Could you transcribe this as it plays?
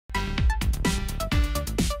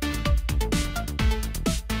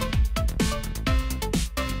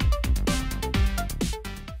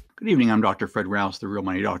Good evening. I'm Dr. Fred Rouse, the Real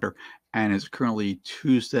Money Doctor, and it's currently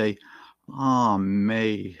Tuesday,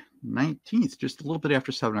 May 19th, just a little bit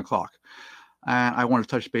after 7 o'clock. And I want to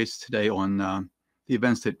touch base today on the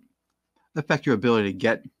events that affect your ability to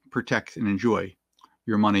get, protect, and enjoy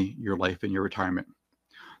your money, your life, and your retirement.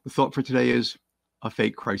 The thought for today is a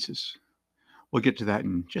fake crisis. We'll get to that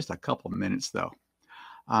in just a couple of minutes, though.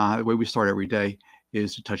 The way we start every day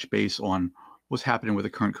is to touch base on what's happening with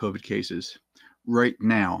the current COVID cases. Right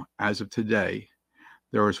now, as of today,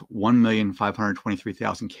 there was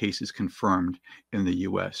 1,523,000 cases confirmed in the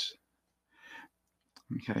U.S.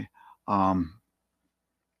 Okay,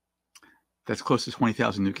 that's close to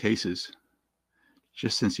 20,000 new cases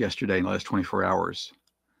just since yesterday in the last 24 hours.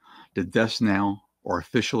 The deaths now are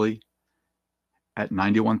officially at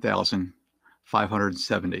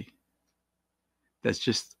 91,570. That's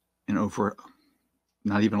just in over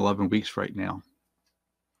not even 11 weeks right now.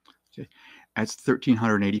 Okay. That's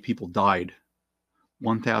 1,380 people died.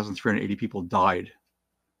 1,380 people died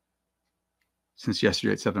since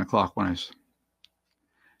yesterday at 7 o'clock when I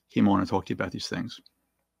came on and talked to you about these things.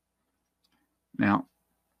 Now,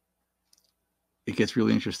 it gets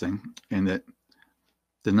really interesting in that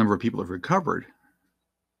the number of people who have recovered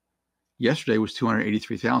yesterday was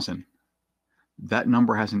 283,000. That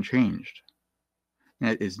number hasn't changed.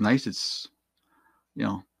 And it's nice. It's,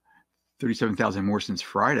 37,000 more since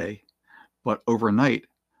Friday, but overnight,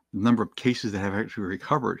 the number of cases that have actually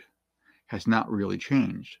recovered has not really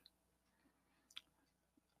changed.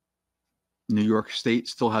 New York State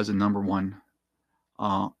still has a number one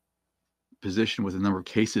position with the number of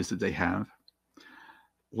cases that they have.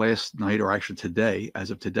 Last night, or actually today, as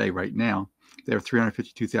of today, right now, they have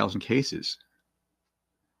 352,000 cases.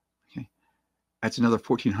 Okay, that's another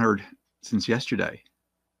 1,400 since yesterday.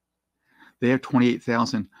 They have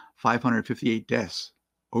 28,558 deaths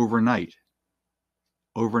overnight.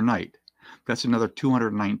 Overnight. That's another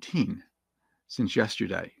 219 since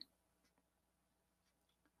yesterday.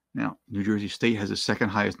 Now, New Jersey State has the second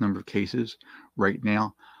highest number of cases right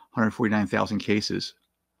now, 149,000 cases.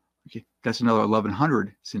 Okay, that's another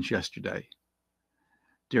 1,100 since yesterday.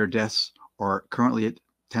 Their deaths are currently at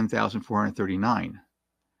 10,439.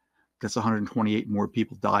 That's 128 more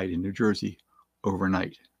people died in New Jersey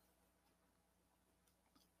overnight.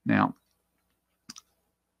 Now,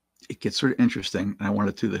 it gets sort of interesting, and I want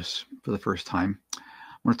to do this for the first time. I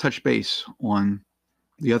want to touch base on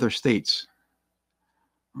the other states.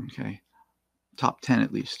 Okay, top 10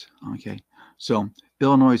 at least. Okay, so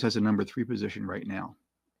Illinois has a number 3 position right now.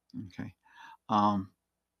 Okay,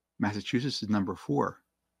 Massachusetts is number 4.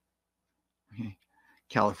 Okay,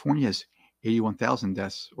 California has 81,000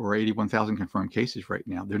 deaths or 81,000 confirmed cases right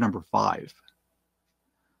now. They're number 5.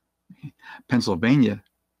 Okay. Pennsylvania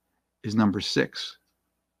is number 6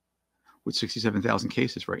 with 67,000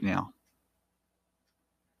 cases right now.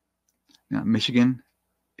 Now, Michigan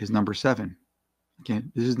is number 7. Okay,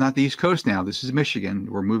 this is not the East Coast now. This is Michigan.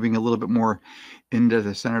 We're moving a little bit more into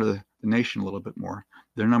the center of the nation a little bit more.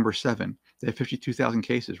 They're number 7. They have 52,000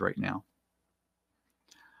 cases right now.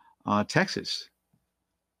 Texas,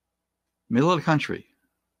 middle of the country,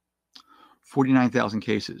 49,000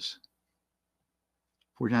 cases.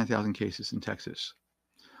 49,000 cases in Texas.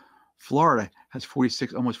 Florida has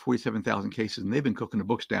almost 47,000 cases, and they've been cooking the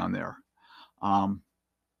books down there.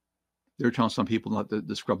 They're telling some people not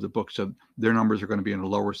to scrub the books, so their numbers are going to be on the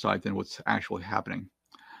lower side than what's actually happening.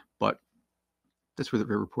 But that's what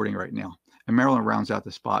they're reporting right now. And Maryland rounds out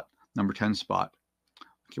the spot, number 10 spot,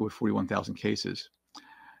 okay, with 41,000 cases.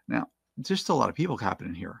 Now, there's still a lot of people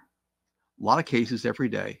happening here. A lot of cases every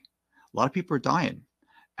day. A lot of people are dying.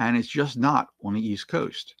 And it's just not on the East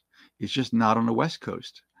Coast. It's just not on the West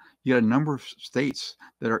Coast. You got a number of states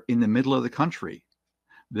that are in the middle of the country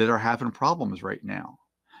that are having problems right now.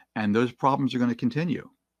 And those problems are going to continue.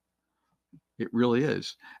 It really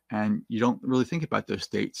is. And you don't really think about those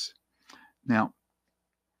states. Now,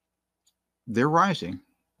 they're rising.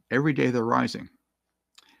 Every day they're rising.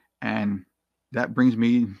 And that brings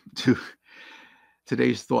me to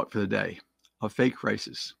today's thought for the day, a fake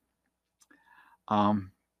crisis.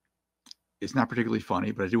 It's not particularly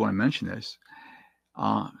funny, but I do want to mention this.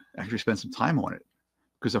 Actually spent some time on it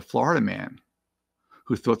because a Florida man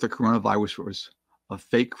who thought the coronavirus was a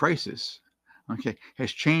fake crisis, okay,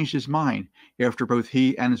 has changed his mind after both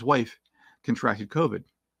he and his wife contracted COVID.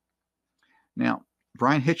 Now,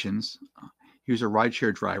 Brian Hitchens, he was a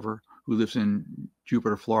rideshare driver who lives in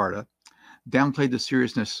Jupiter, Florida, downplayed the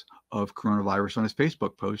seriousness of coronavirus on his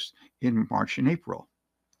Facebook post in March and April.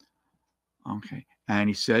 Okay, and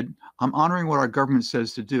he said, "I'm honoring what our government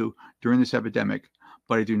says to do during this epidemic,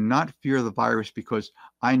 but I do not fear the virus because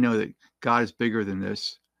I know that God is bigger than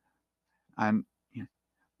this. and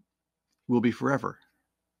will be forever.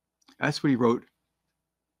 That's what he wrote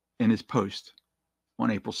in his post on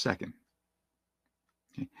April 2nd.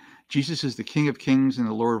 Okay. Jesus is the King of Kings and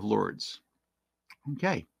the Lord of Lords.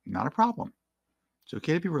 Okay, not a problem. It's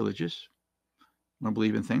okay to be religious. Want to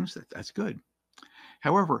believe in things? That's good.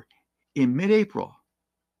 However, in mid-April,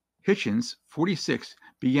 Hitchens, 46,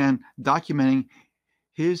 began documenting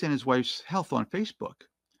his and his wife's health on Facebook.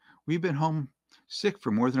 We've been home sick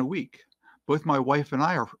for more than a week. Both my wife and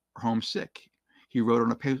I are home sick, he wrote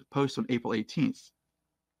on a post on April 18th.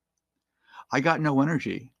 I got no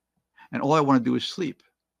energy, and all I want to do is sleep.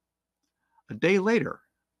 A day later,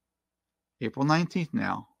 April 19th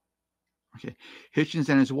now, okay, Hitchens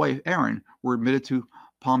and his wife, Erin, were admitted to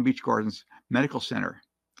Palm Beach Gardens Medical Center.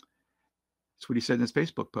 That's what he said in his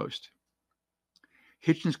Facebook post.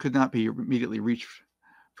 Hitchens could not be immediately reached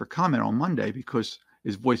for comment on Monday because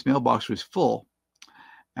his voicemail box was full.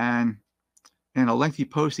 And in a lengthy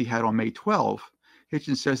post he had on May 12,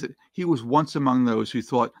 Hitchens says that he was once among those who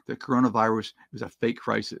thought that coronavirus was a fake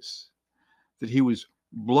crisis, that he was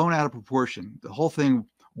blown out of proportion. The whole thing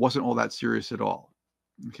wasn't all that serious at all.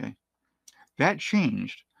 Okay. That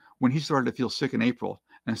changed when he started to feel sick in April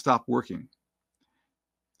and stopped working.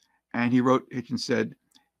 And he wrote, Hitchens said,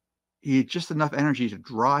 he had just enough energy to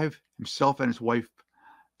drive himself and his wife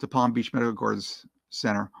to Palm Beach Medical Gardens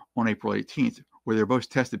Center on April 18th, where they were both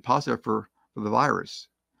tested positive for the virus.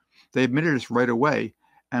 They admitted us right away,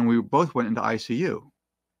 and we both went into ICU.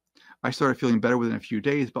 I started feeling better within a few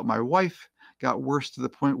days, but my wife got worse to the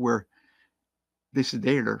point where they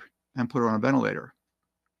sedated her and put her on a ventilator.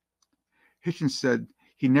 Hitchens said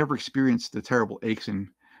he never experienced the terrible aches and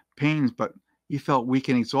pains, but he felt weak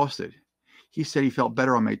and exhausted. He said he felt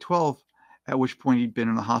better on May 12th, at which point he'd been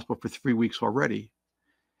in the hospital for 3 weeks already,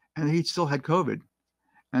 and he'd still had COVID,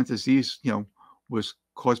 and the disease, was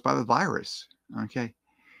caused by the virus. Okay,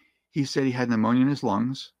 he said he had pneumonia in his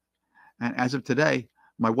lungs, and as of today,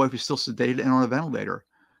 my wife is still sedated and on a ventilator,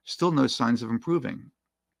 still no signs of improving.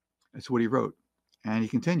 That's what he wrote, and he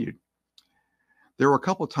continued. There were a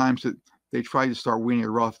couple of times that they tried to start weaning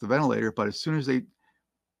her off the ventilator, but as soon as they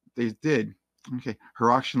did, okay,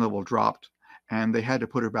 her oxygen level dropped, and they had to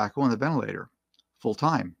put her back on the ventilator full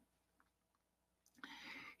time.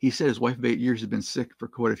 He said his wife of 8 years had been sick for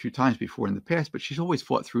quite a few times before in the past, but she's always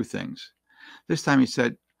fought through things. This time he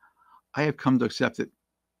said, I have come to accept that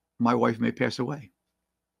my wife may pass away.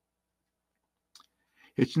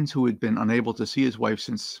 Hitchens, who had been unable to see his wife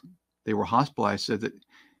since they were hospitalized, said that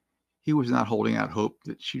he was not holding out hope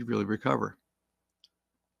that she'd really recover.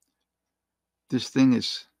 This thing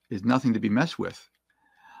is nothing to be messed with.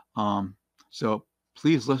 So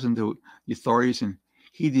please listen to the authorities and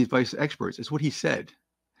heed the advice of experts. It's what he said.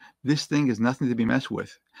 This thing is nothing to be messed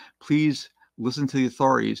with. Please listen to the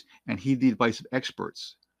authorities and heed the advice of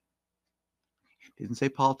experts. He didn't say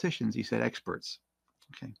politicians, he said experts.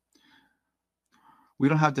 Okay. We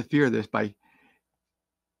don't have to fear this by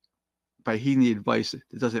heeding the advice. It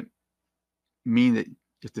doesn't mean that you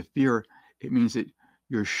have to fear. It means that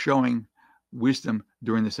you're showing wisdom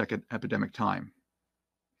during this epidemic time.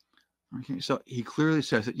 Okay, so he clearly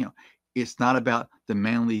says that it's not about the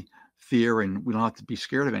manly fear, and we don't have to be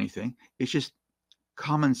scared of anything. It's just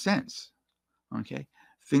common sense. Okay,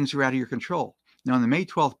 things are out of your control. Now, in the May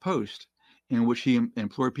 12th post, in which he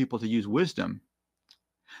implored people to use wisdom,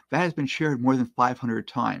 that has been shared more than 500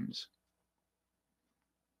 times.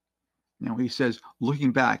 Now he says,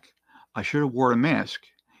 looking back, I should have worn a mask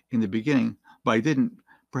in the beginning, but I didn't.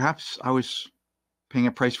 Perhaps I was paying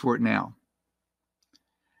a price for it now.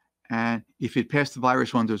 And if he'd passed the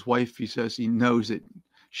virus on to his wife, he says he knows that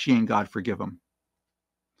she and God forgive him.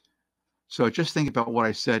 So just think about what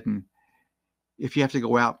I said, and if you have to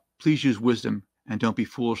go out, please use wisdom and don't be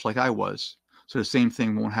foolish like I was, so the same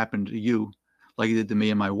thing won't happen to you like it did to me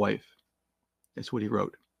and my wife. That's what he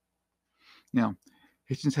wrote. Now,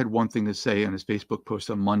 Hitchens had one thing to say on his Facebook post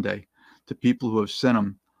on Monday to people who have sent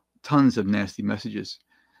him tons of nasty messages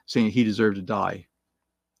saying he deserved to die.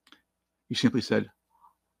 He simply said,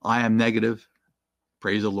 I am negative.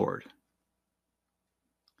 Praise the Lord.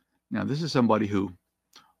 Now, this is somebody who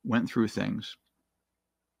went through things,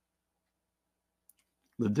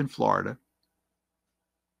 lived in Florida,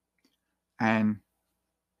 and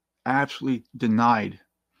absolutely denied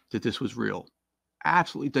that this was real.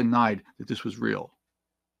 Absolutely denied that this was real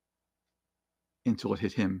until it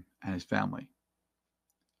hit him and his family.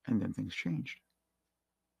 And then things changed.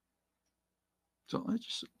 So it's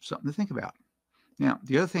just something to think about. Now,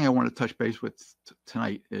 the other thing I want to touch base with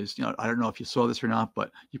tonight is, I don't know if you saw this or not,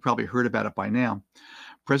 but you probably heard about it by now.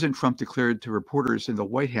 President Trump declared to reporters in the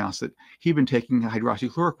White House that he'd been taking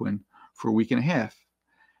hydroxychloroquine for a week and a half.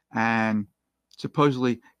 And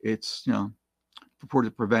supposedly it's,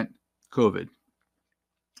 purported to prevent COVID.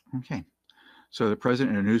 Okay. So the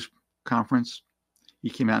president in a news conference, he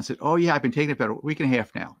came out and said, oh yeah, I've been taking it about a week and a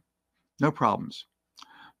half now. No problems.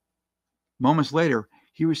 Moments later,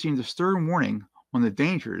 he received a stern warning on the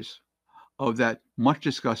dangers of that much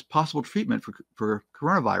discussed possible treatment for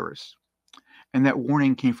coronavirus. And that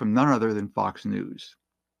warning came from none other than Fox News.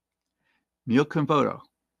 Neil Cavuto,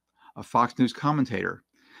 a Fox News commentator,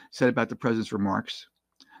 said about the president's remarks,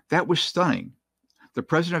 that was stunning. The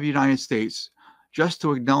president of the United States, just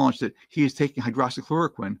to acknowledge that he is taking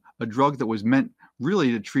hydroxychloroquine, a drug that was meant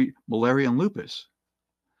really to treat malaria and lupus.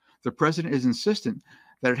 The president is insistent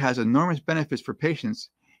that it has enormous benefits for patients,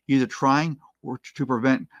 either trying or to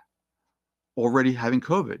prevent already having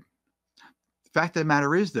COVID. The fact of the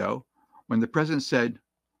matter is, though, when the president said,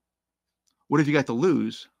 what have you got to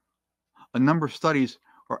lose? A number of studies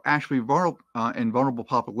are actually vulnerable, in vulnerable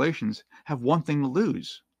populations have one thing to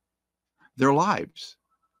lose, their lives.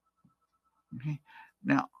 Okay.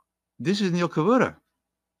 Now, this is Neil Cavuto.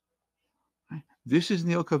 Okay. This is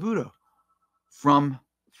Neil Cavuto from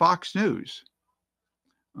Fox News.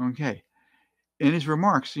 Okay. In his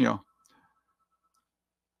remarks,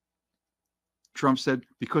 Trump said,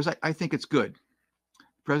 because I think it's good.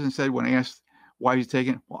 The president said when asked why he's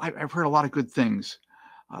taking it, well, I've heard a lot of good things,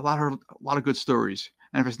 a lot of good stories.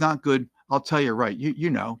 And if it's not good, I'll tell you right.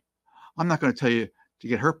 I'm not going to tell you to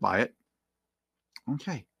get hurt by it.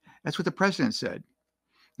 Okay. That's what the president said.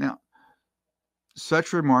 Now,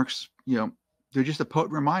 such remarks, they're just a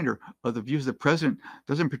potent reminder of the views the president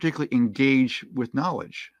doesn't particularly engage with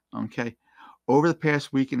knowledge. Okay. Over the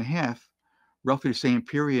past week and a half, roughly the same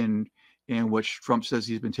period in which Trump says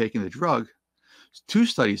he's been taking the drug, 2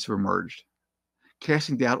 studies have emerged,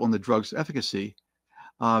 casting doubt on the drug's efficacy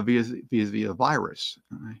via the virus.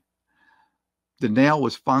 Right? The nail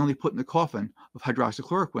was finally put in the coffin of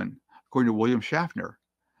hydroxychloroquine, according to William Schaffner,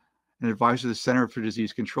 an advisor to the Center for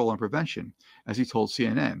Disease Control and Prevention, as he told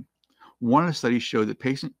CNN. One of the studies showed that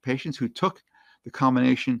patients who took the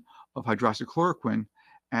combination of hydroxychloroquine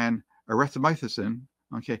and erythromycin,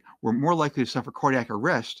 were more likely to suffer cardiac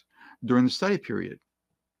arrest during the study period.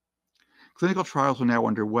 Clinical trials are now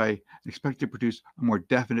underway and expected to produce a more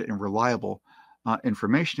definite and reliable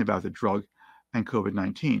information about the drug and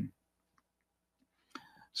COVID-19.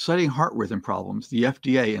 Citing heart rhythm problems, the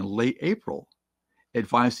FDA in late April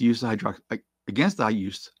advised the use of against the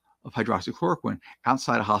use of hydroxychloroquine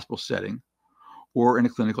outside a hospital setting or in a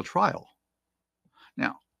clinical trial.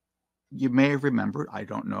 Now, you may have remembered, I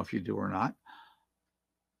don't know if you do or not,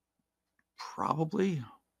 probably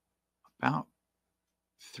about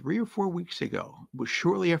 3 or 4 weeks ago, but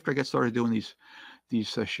shortly after I got started doing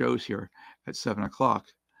these shows here at 7 o'clock,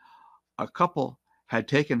 a couple had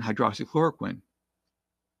taken hydroxychloroquine.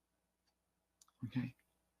 Okay.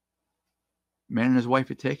 Man and his wife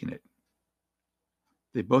had taken it.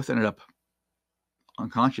 They both ended up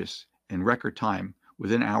unconscious in record time,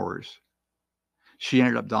 within hours. She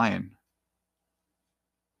ended up dying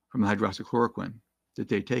from the hydroxychloroquine that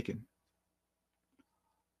they'd taken.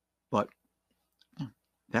 But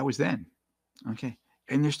that was then. Okay.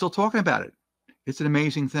 And they're still talking about it. It's an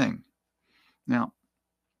amazing thing. Now,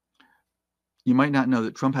 you might not know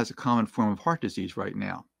that Trump has a common form of heart disease right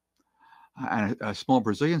now. And a small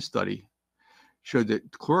Brazilian study showed that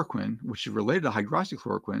chloroquine, which is related to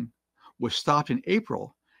hydroxychloroquine, was stopped in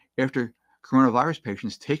April after coronavirus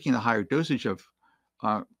patients taking the higher dosage of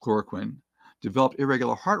chloroquine developed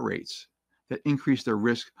irregular heart rates that increased their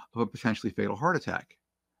risk of a potentially fatal heart attack.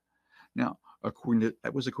 Now,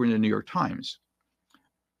 that was according to the New York Times.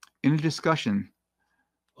 In a discussion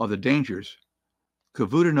of the dangers,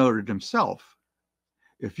 Cavuto noted himself,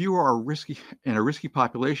 if you are in a risky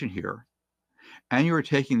population here, and you are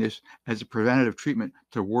taking this as a preventative treatment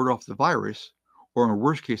to ward off the virus, or in a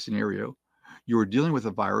worst case scenario, you are dealing with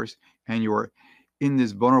a virus and you are in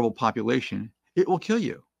this vulnerable population, it will kill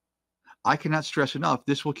you. I cannot stress enough,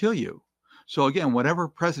 this will kill you. So again, whatever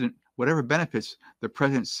benefits the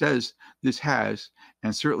president says this has,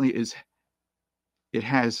 and certainly it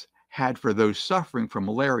has had for those suffering from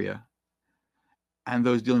malaria and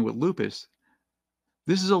those dealing with lupus,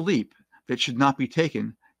 this is a leap that should not be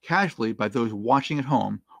taken casually by those watching at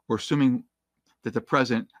home or assuming that the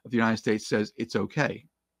president of the United States says it's okay.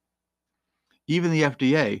 Even the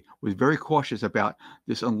FDA was very cautious about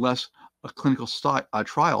this unless a clinical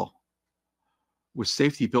trial with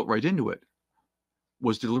safety built right into it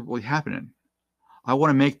was deliberately happening. I want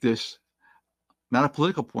to make this not a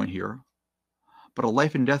political point here, but a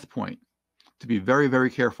life and death point, to be very, very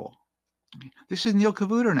careful. This is Neil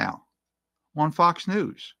Cavuto now on Fox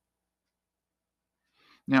News.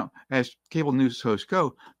 Now, as cable news hosts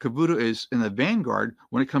go, Cavuto is in the vanguard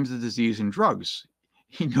when it comes to disease and drugs.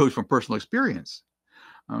 He knows from personal experience.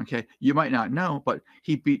 Okay, you might not know, but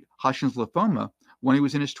he beat Hodgkin's lymphoma when he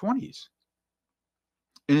was in his 20s.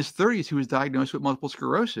 In his 30s, he was diagnosed with multiple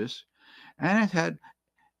sclerosis and has had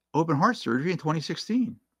open heart surgery in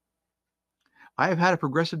 2016. I have had a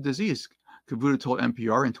progressive disease, Cavuto told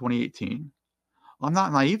NPR in 2018. I'm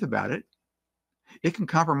not naive about it. It can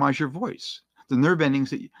compromise your voice. The nerve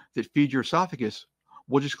endings that feed your esophagus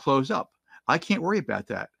will just close up. I can't worry about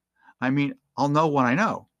that. I mean, I'll know when I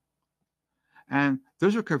know. And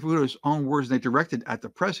those are Cavuto's own words they directed at the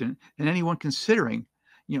president and anyone considering,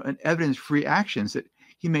 an evidence-free actions that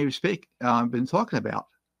he may have been talking about.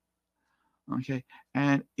 Okay,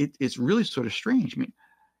 and it's really sort of strange. I mean,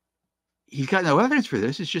 he's got no evidence for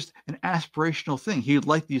this. It's just an aspirational thing. He would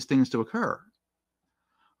like these things to occur.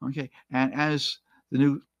 Okay, and as the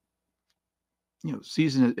new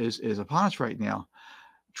season is upon us right now,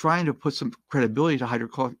 trying to put some credibility to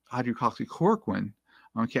hydroxychloroquine,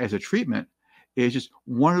 okay, as a treatment is just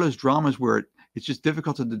one of those dramas where it's just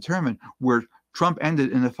difficult to determine where Trump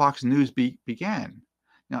ended and the Fox News began.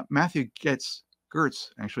 Now, Matthew Gertz,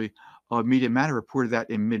 actually, of Media Matter reported that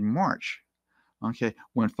in mid-March, okay,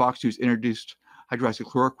 when Fox News introduced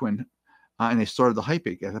hydroxychloroquine and they started the hype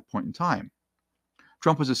at that point in time.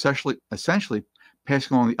 Trump was essentially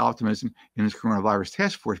passing along the optimism in his coronavirus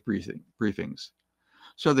task force briefings.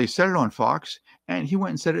 So they said it on Fox, and he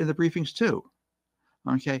went and said it in the briefings too.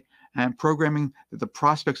 Okay, and programming that the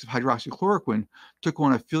prospects of hydroxychloroquine took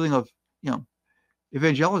on a feeling of,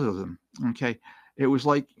 evangelicalism. Okay, it was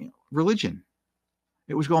like religion.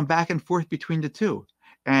 It was going back and forth between the two,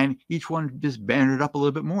 and each one just banded up a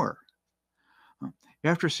little bit more.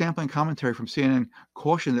 After sampling commentary from CNN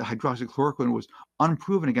cautioned that hydroxychloroquine was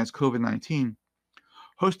unproven against COVID-19,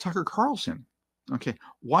 host Tucker Carlson, okay,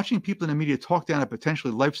 watching people in the media talk down a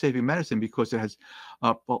potentially life-saving medicine because it has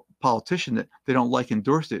a politician that they don't like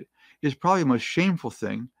endorsed it is probably the most shameful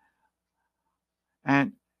thing.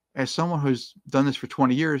 And as someone who's done this for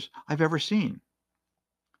 20 years, I've ever seen.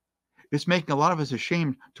 It's making a lot of us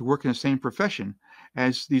ashamed to work in the same profession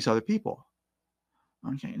as these other people.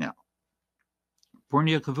 Okay, now,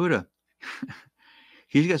 Borneo Cavuto,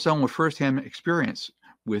 he's got someone with firsthand experience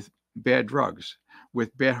with bad drugs,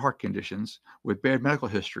 with bad heart conditions, with bad medical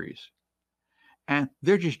histories. And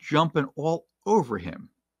they're just jumping all over him.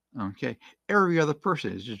 Okay, every other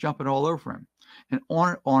person is just jumping all over him. And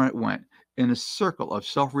on it went in a circle of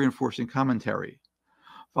self-reinforcing commentary.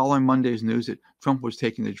 Following Monday's news that Trump was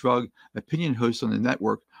taking the drug, opinion hosts on the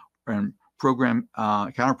network and counter-program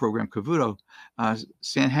Cavuto,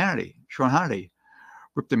 Sean Hannity,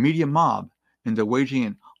 ripped the media mob into waging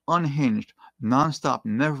an unhinged, nonstop,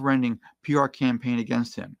 never-ending PR campaign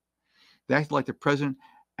against him. They acted like the president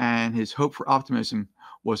and his hope for optimism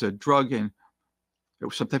was a drug and it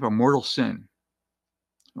was some type of mortal sin.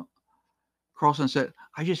 Well, Carlson said,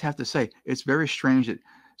 I just have to say, it's very strange that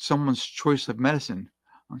someone's choice of medicine,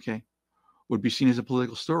 okay, would be seen as a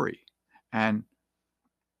political story. And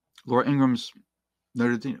Laura Ingram's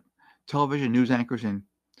noted, television news anchors and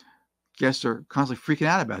guests are constantly freaking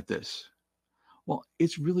out about this. Well,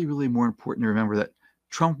 it's really, really more important to remember that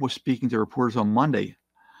Trump was speaking to reporters on Monday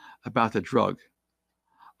about the drug.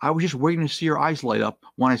 I was just waiting to see your eyes light up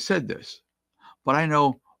when I said this, but I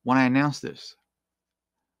know when I announced this.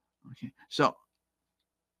 Okay, so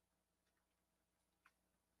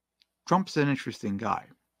Trump's an interesting guy.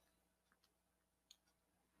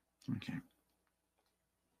 Okay.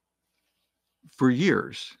 For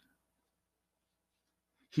years,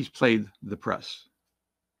 he's played the press.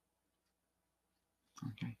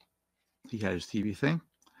 Okay. He had his TV thing.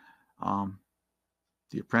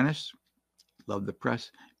 The Apprentice, loved the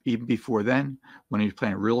press. Even before then, when he was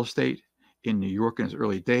playing real estate in New York in his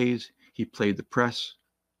early days, he played the press.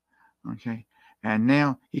 Okay. And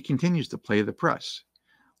now he continues to play the press,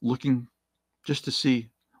 looking just to see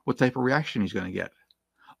what type of reaction he's going to get.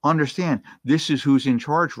 Understand, this is who's in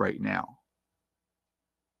charge right now.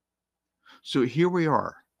 So here we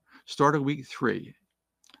are, start of week 3.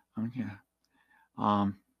 Okay.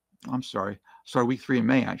 Start week 3 in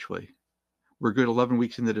May, actually. We're good 11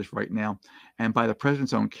 weeks into this right now. And by the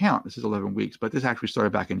president's own count, this is 11 weeks, but this actually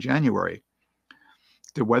started back in January.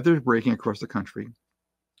 The weather is breaking across the country,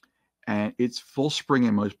 and it's full spring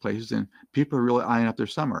in most places, and people are really eyeing up their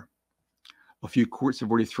summer. A few courts have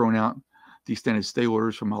already thrown out the extended stay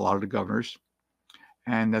orders from a lot of the governors,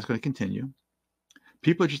 and that's going to continue.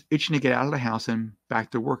 People are just itching to get out of the house and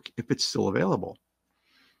back to work if it's still available.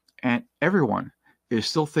 And everyone is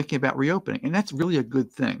still thinking about reopening, and that's really a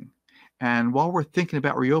good thing. And while we're thinking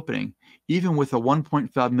about reopening, even with the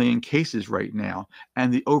 1.5 million cases right now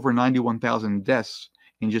and the over 91,000 deaths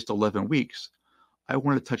in just 11 weeks, I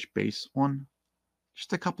want to touch base on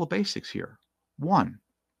just a couple of basics here. One,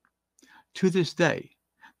 to this day,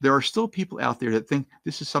 there are still people out there that think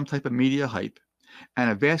this is some type of media hype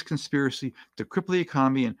and a vast conspiracy to cripple the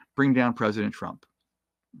economy and bring down President Trump.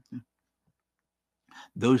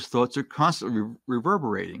 Those thoughts are constantly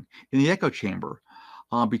reverberating in the echo chamber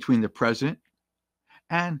between the president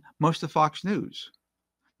and most of Fox News.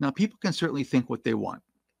 Now, people can certainly think what they want.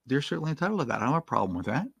 They're certainly entitled to that. I don't have a problem with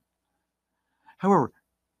that. However,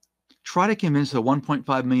 try to convince the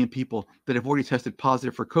 1.5 million people that have already tested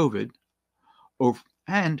positive for COVID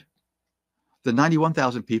and the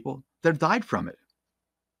 91,000 people that have died from it,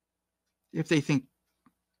 if they think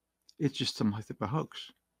it's just some type of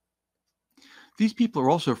hoax. These people are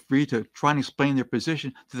also free to try and explain their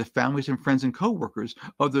position to the families and friends and co-workers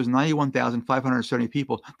of those 91,570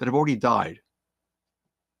 people that have already died.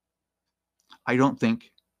 I don't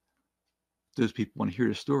think those people want to hear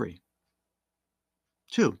the story.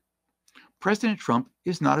 2, President Trump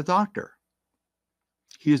is not a doctor.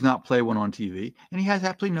 He does not play one on TV, and he has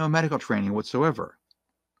absolutely no medical training whatsoever.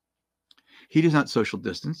 He does not social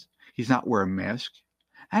distance, he's not wearing a mask,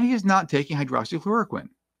 and he is not taking hydroxychloroquine.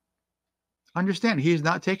 Understand, he is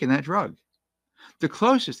not taking that drug. The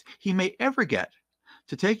closest he may ever get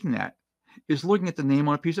to taking that is looking at the name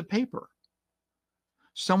on a piece of paper.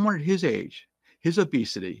 Someone at his age, his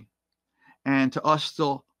obesity, and to us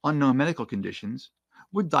still unknown medical conditions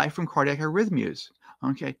would die from cardiac arrhythmias.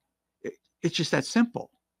 Okay, it's just that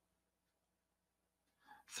simple.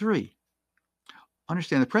 3,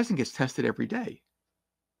 understand the president gets tested every day.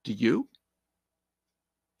 Do you?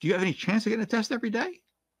 Do you have any chance of getting a test every day?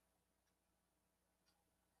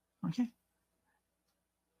 Okay.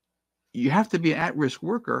 You have to be an at-risk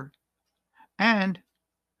worker, and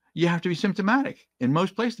you have to be symptomatic in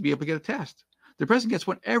most places to be able to get a test. The president gets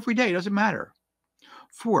one every day. It doesn't matter.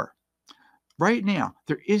 4, right now,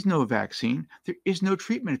 there is no vaccine. There is no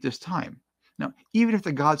treatment at this time. Now, even if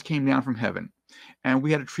the gods came down from heaven and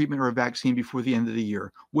we had a treatment or a vaccine before the end of the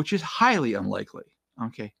year, which is highly unlikely,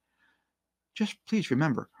 okay, just please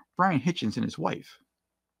remember Brian Hitchens and his wife.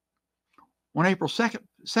 On April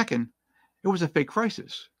 2nd, it was a fake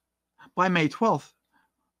crisis. By May 12th,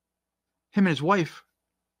 him and his wife,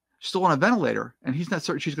 still on a ventilator, and he's not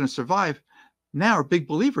certain she's going to survive, now are big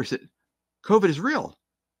believers that COVID is real.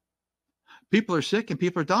 People are sick and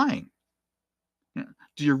people are dying.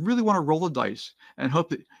 Do you really want to roll the dice and hope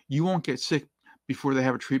that you won't get sick before they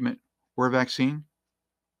have a treatment or a vaccine?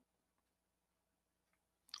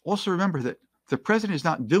 Also remember that the president is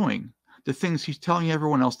not doing the things he's telling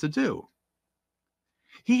everyone else to do.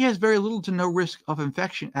 He has very little to no risk of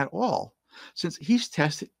infection at all, since he's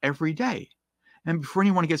tested every day. And before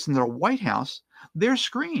anyone gets into the White House, they're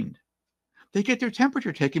screened. They get their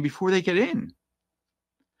temperature taken before they get in.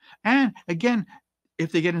 And again,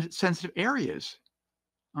 if they get in sensitive areas,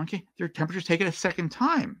 okay, their temperature's taken a second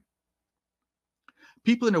time.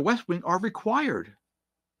 People in the West Wing are required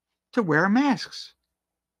to wear masks.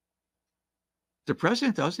 The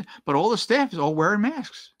president doesn't, but all the staff is all wearing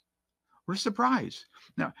masks. What a surprise.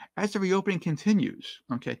 Now, as the reopening continues,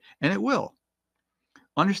 okay, and it will,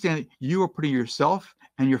 understand that you are putting yourself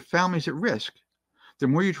and your families at risk the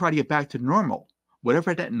more you try to get back to normal,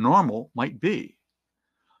 whatever that normal might be.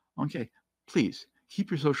 Okay, please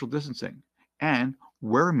keep your social distancing and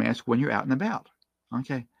wear a mask when you're out and about.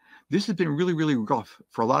 Okay, this has been really, really rough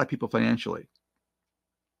for a lot of people financially.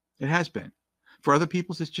 It has been. For other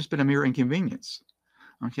people, it's just been a mere inconvenience.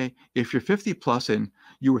 Okay, if you're 50 plus and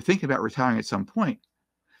you were thinking about retiring at some point,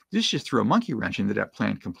 this just threw a monkey wrench into that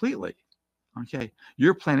plan completely. Okay,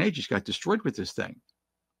 your plan A just got destroyed with this thing.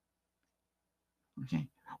 Okay,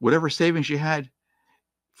 whatever savings you had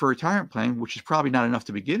for retirement plan, which is probably not enough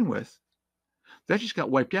to begin with, that just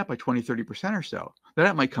got wiped out by 20-30% or so. Now,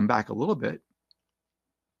 that might come back a little bit,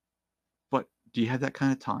 but do you have that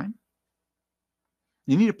kind of time?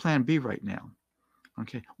 You need a plan B right now.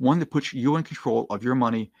 Okay, one that puts you in control of your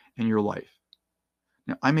money and your life.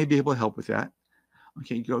 Now, I may be able to help with that.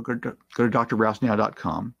 Okay, go to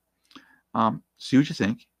drrousenow.com, see what you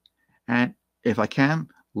think, and if I can,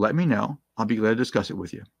 let me know. I'll be glad to discuss it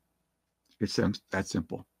with you. It's that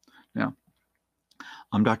simple. Now,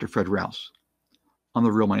 I'm Dr. Fred Rouse. I'm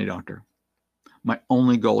the Real Money Doctor. My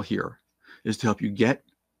only goal here is to help you get,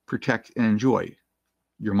 protect, and enjoy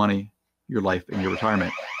your money, your life, and your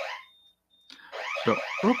retirement.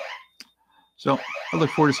 So I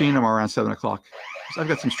look forward to seeing you tomorrow around 7 o'clock. I've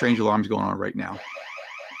got some strange alarms going on right now.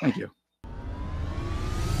 Thank you.